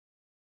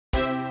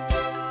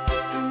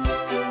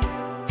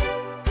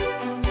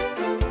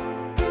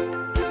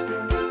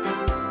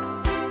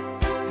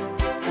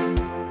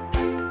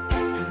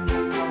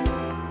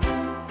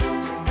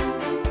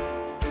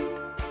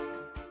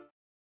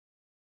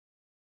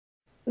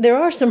There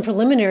are some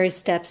preliminary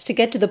steps to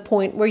get to the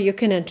point where you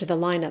can enter the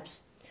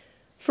lineups.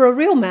 For a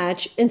real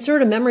match,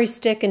 insert a memory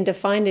stick and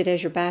define it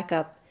as your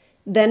backup.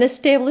 Then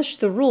establish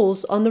the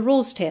rules on the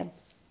Rules tab.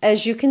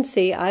 As you can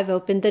see, I've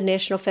opened the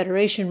National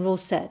Federation rule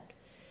set.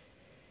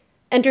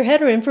 Enter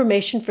header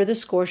information for the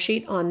score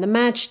sheet on the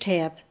Match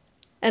tab.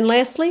 And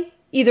lastly,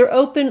 either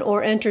open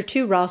or enter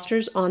two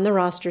rosters on the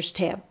Rosters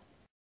tab.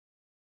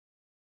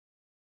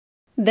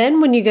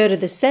 Then when you go to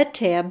the Set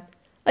tab,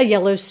 a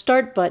yellow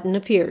Start button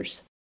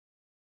appears.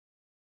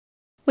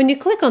 When you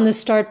click on the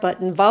Start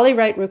button,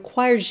 VolleyWrite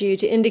requires you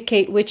to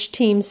indicate which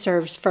team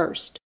serves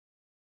first.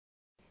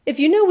 If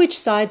you know which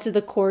sides of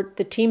the court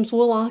the teams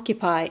will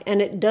occupy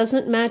and it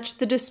doesn't match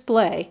the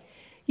display,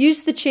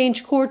 use the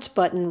Change Courts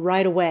button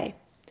right away.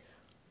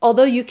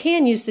 Although you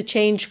can use the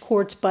Change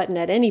Courts button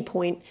at any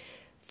point,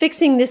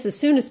 fixing this as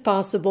soon as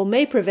possible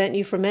may prevent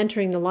you from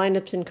entering the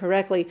lineups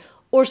incorrectly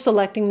or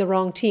selecting the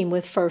wrong team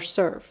with first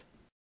serve.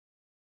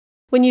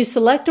 When you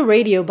select a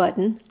radio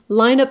button,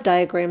 lineup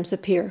diagrams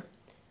appear.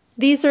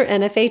 These are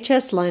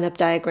NFHS lineup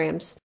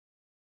diagrams.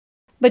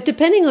 But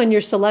depending on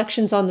your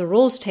selections on the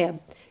Rules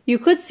tab, you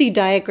could see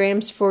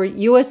diagrams for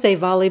USA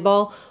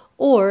Volleyball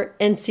or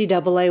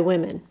NCAA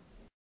Women.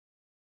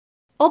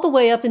 All the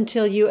way up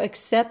until you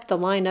accept the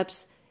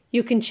lineups,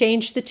 you can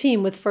change the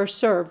team with first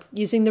serve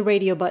using the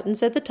radio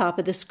buttons at the top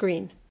of the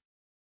screen.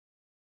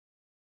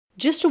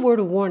 Just a word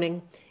of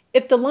warning,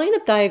 if the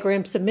lineup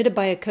diagram submitted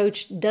by a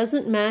coach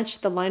doesn't match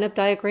the lineup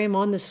diagram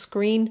on the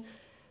screen,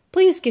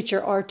 please get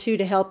your R2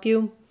 to help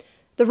you.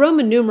 The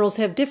Roman numerals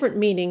have different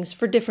meanings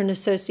for different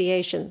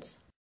associations.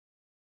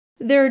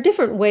 There are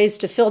different ways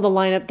to fill the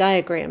lineup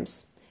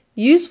diagrams.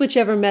 Use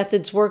whichever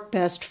methods work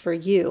best for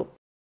you.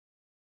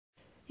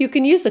 You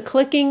can use a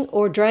clicking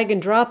or drag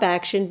and drop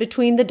action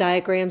between the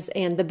diagrams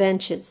and the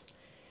benches.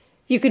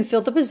 You can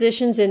fill the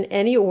positions in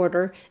any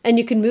order, and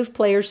you can move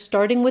players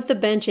starting with the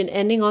bench and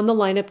ending on the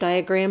lineup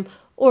diagram,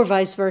 or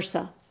vice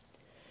versa.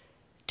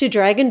 To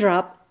drag and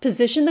drop,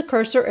 position the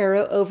cursor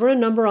arrow over a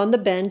number on the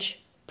bench,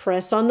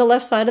 press on the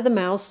left side of the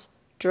mouse,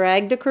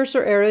 drag the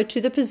cursor arrow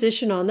to the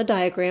position on the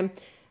diagram,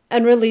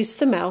 and release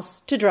the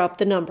mouse to drop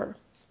the number.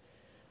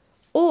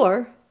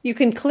 Or you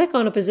can click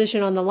on a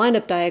position on the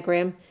lineup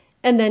diagram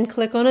and then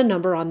click on a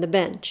number on the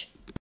bench.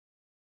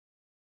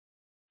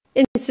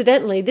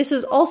 Incidentally, this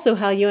is also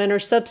how you enter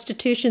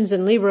substitutions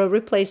and libero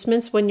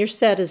replacements when your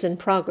set is in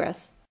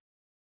progress.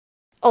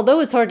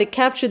 Although it's hard to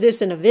capture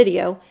this in a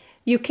video,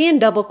 you can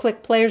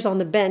double-click players on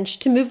the bench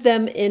to move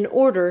them in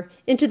order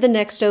into the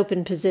next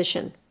open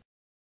position.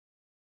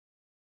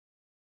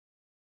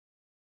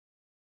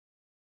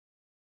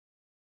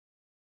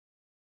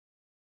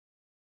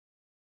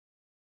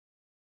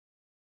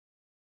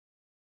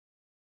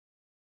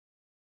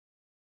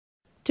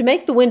 To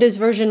make the Windows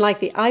version like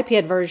the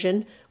iPad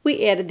version,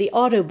 we added the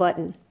Auto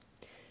button.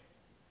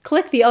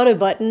 Click the Auto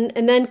button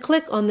and then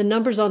click on the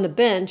numbers on the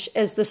bench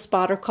as the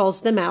spotter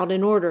calls them out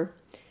in order.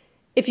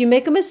 If you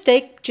make a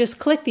mistake, just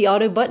click the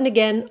Auto button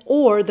again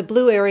or the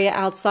blue area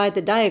outside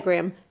the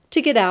diagram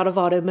to get out of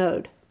Auto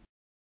mode.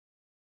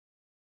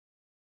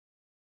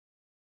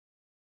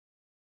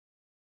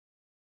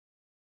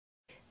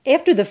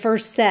 After the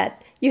first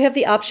set, you have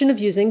the option of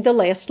using the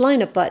Last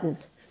Lineup button.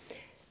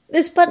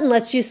 This button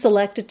lets you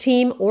select a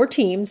team or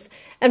teams,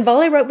 and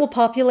VolleyWrite will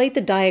populate the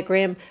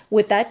diagram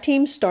with that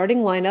team's starting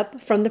lineup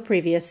from the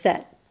previous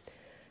set.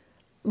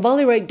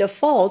 VolleyWrite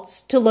defaults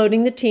to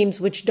loading the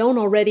teams which don't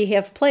already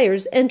have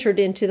players entered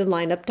into the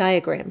lineup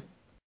diagram.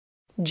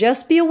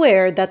 Just be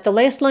aware that the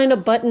Last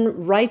Lineup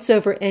button writes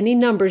over any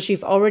numbers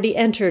you've already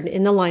entered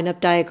in the lineup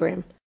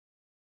diagram.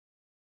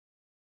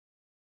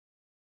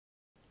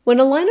 When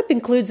a lineup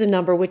includes a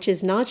number which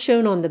is not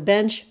shown on the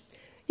bench,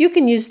 you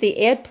can use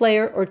the Add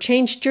Player or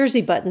Change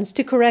Jersey buttons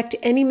to correct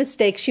any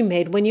mistakes you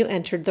made when you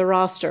entered the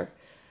roster.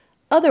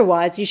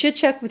 Otherwise, you should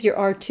check with your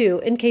R2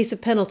 in case a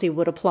penalty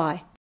would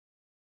apply.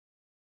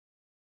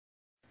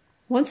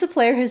 Once a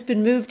player has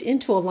been moved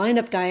into a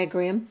lineup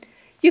diagram,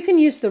 you can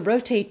use the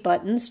Rotate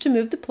buttons to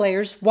move the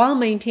players while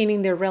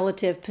maintaining their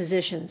relative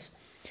positions.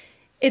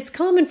 It's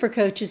common for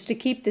coaches to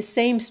keep the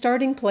same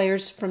starting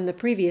players from the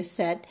previous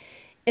set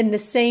in the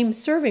same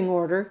serving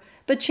order,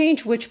 but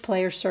change which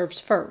player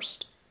serves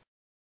first.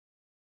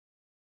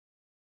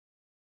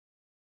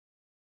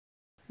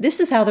 This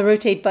is how the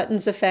Rotate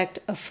buttons affect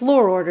a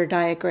floor order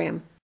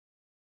diagram.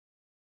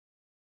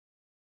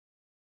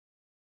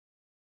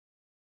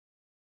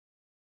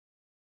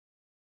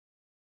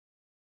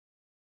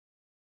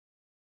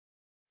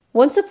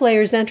 Once a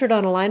player is entered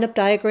on a lineup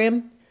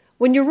diagram,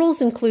 when your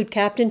rules include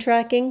captain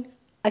tracking,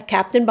 a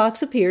captain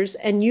box appears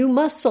and you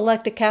must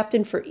select a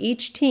captain for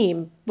each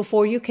team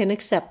before you can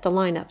accept the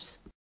lineups.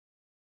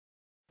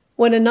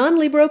 When a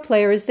non-libero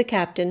player is the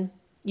captain,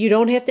 you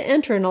don't have to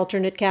enter an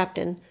alternate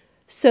captain,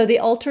 so the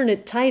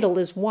alternate title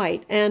is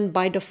white and,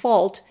 by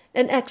default,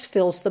 an X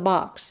fills the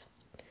box.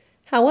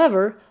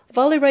 However,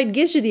 VolleyWrite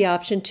gives you the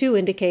option to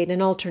indicate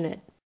an alternate.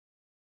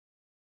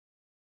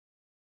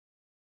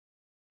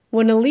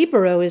 When a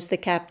libero is the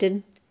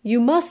captain,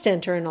 you must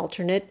enter an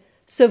alternate,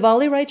 so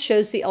VolleyWrite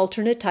shows the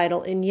alternate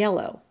title in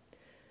yellow.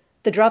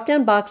 The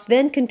drop-down box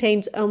then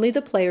contains only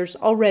the players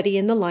already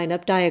in the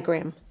lineup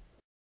diagram.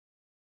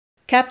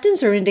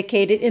 Captains are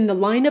indicated in the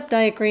lineup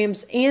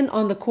diagrams and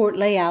on the court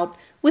layout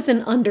with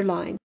an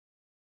underline.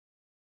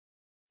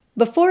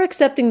 Before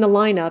accepting the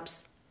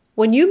lineups,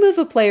 when you move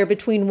a player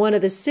between one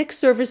of the 6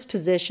 service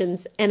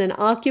positions and an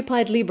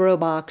occupied libero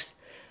box,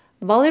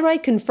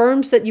 VolleyWrite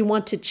confirms that you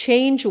want to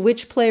change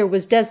which player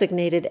was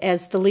designated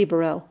as the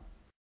libero.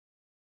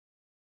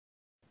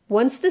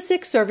 Once the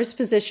 6 service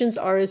positions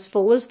are as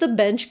full as the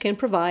bench can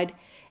provide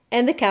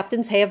and the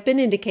captains have been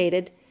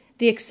indicated,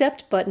 the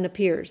Accept button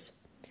appears.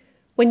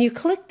 When you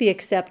click the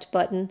Accept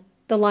button,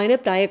 the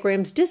lineup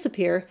diagrams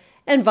disappear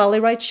and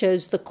VolleyWrite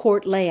shows the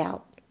court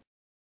layout.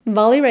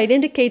 VolleyWrite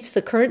indicates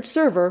the current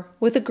server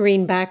with a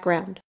green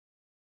background.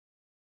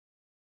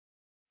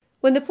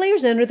 When the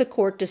players enter the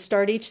court to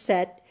start each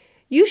set,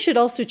 you should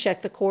also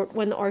check the court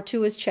when the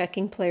R2 is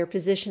checking player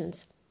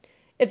positions.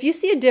 If you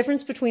see a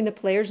difference between the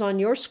players on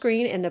your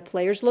screen and the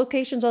players'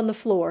 locations on the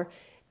floor,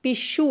 be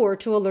sure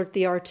to alert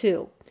the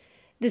R2.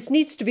 This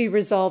needs to be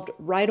resolved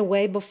right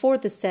away before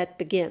the set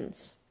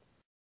begins.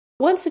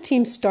 Once a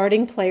team's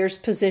starting players'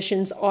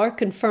 positions are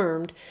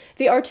confirmed,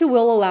 the R2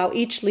 will allow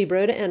each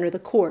libero to enter the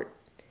court.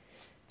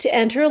 To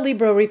enter a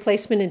libero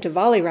replacement into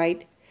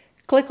VolleyWrite,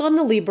 click on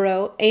the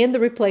libero and the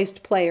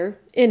replaced player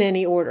in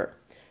any order.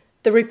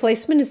 The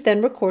replacement is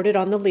then recorded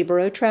on the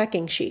libero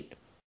tracking sheet.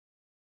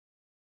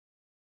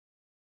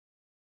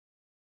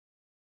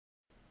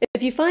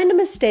 If you find a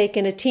mistake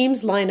in a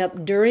team's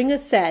lineup during a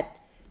set,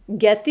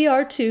 get the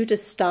R2 to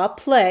stop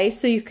play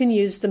so you can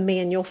use the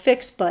Manual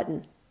Fix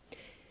button.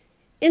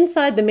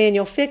 Inside the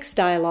Manual Fix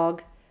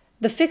dialog,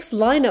 the Fix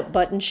Lineup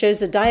button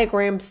shows a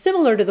diagram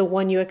similar to the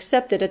one you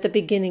accepted at the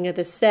beginning of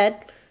the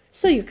set,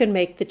 so you can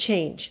make the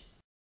change.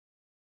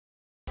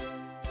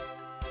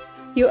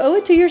 You owe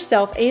it to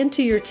yourself and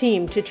to your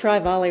team to try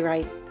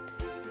VolleyWrite.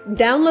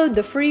 Download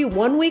the free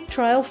 1-week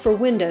trial for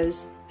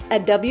Windows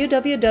at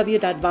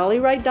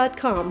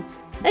www.volleywrite.com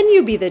and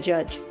you be the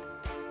judge.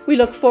 We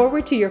look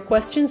forward to your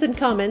questions and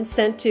comments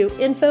sent to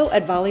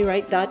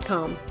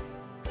info@volleywrite.com.